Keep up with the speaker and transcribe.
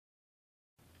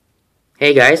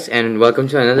Hey guys, and welcome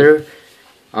to another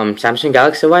Samsung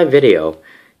Galaxy Y video.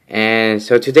 And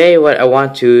so today, what I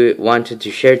wanted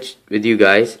to share with you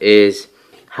guys is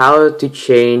how to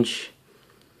change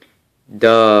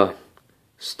the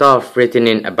stuff written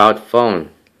in about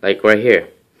phone, like right here.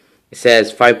 It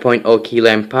says 5.0 key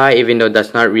lime pie, even though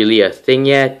that's not really a thing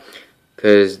yet,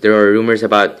 because there are rumors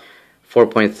about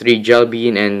 4.3 gel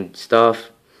bean and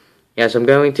stuff. Yeah, so I'm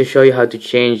going to show you how to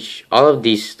change all of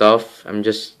these stuff. I'm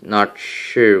just not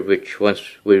sure which ones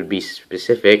will be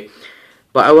specific,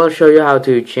 but I will show you how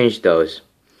to change those.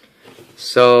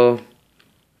 So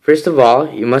first of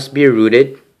all, you must be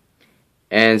rooted,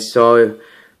 and so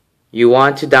you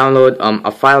want to download a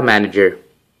file manager.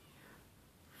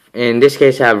 In this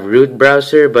case, I have root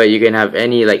browser, but you can have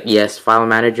any like ES file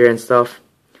manager and stuff.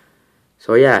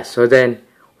 So yeah, so then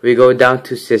we go down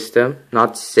to system,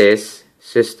 not sys,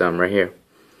 system right here.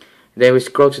 Then we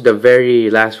scroll to the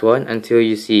very last one until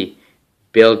you see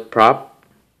build prop,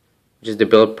 just the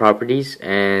build properties,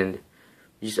 and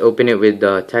just open it with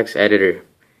the text editor.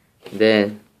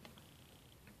 Then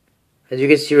as you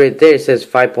can see right there, it says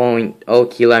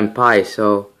 5.0 key lime pie,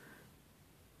 so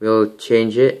we'll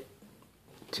change it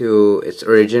to its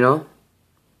original.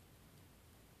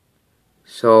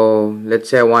 So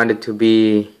let's say I want it to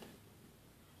be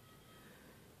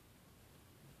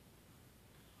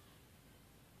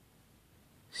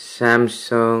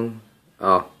Samsung.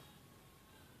 Oh,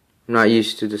 I'm not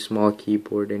used to the small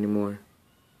keyboard anymore.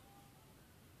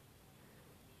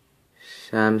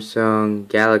 Samsung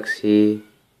Galaxy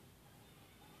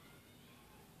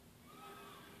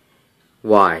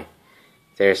Y.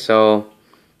 There, so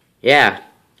yeah,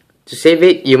 to save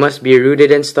it you must be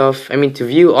rooted and stuff. I mean, to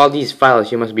view all these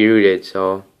files you must be rooted.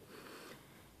 So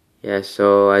yeah,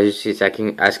 so as you see, it's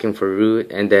asking for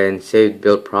root and then save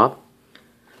build prop.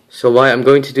 So what I'm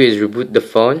going to do is reboot the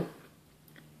phone.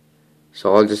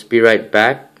 So I'll just be right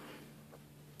back.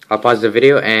 I'll pause the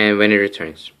video and when it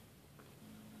returns.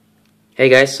 Hey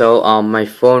guys, so my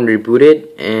phone rebooted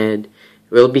and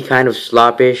it will be kind of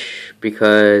sloppish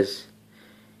because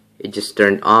it just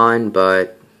turned on,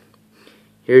 but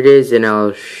here it is, and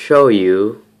I'll show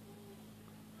you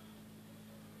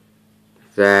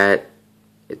that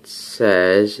it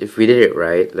says, if we did it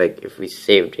right, like if we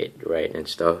saved it right and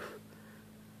stuff,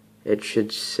 it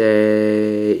should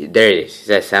say, there it is, it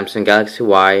says Samsung Galaxy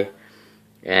Y,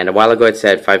 and a while ago it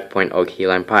said 5.0 key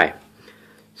lime pie.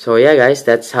 So yeah guys,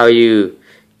 that's how you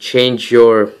change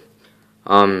your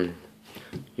about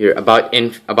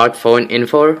phone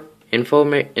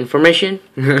information.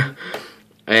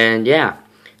 And yeah,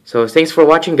 so thanks for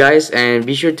watching guys, and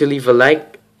be sure to leave a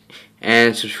like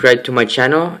and subscribe to my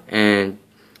channel, and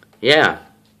yeah,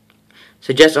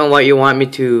 suggest on what you want me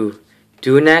to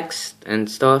do next and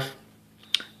stuff.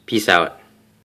 Peace out.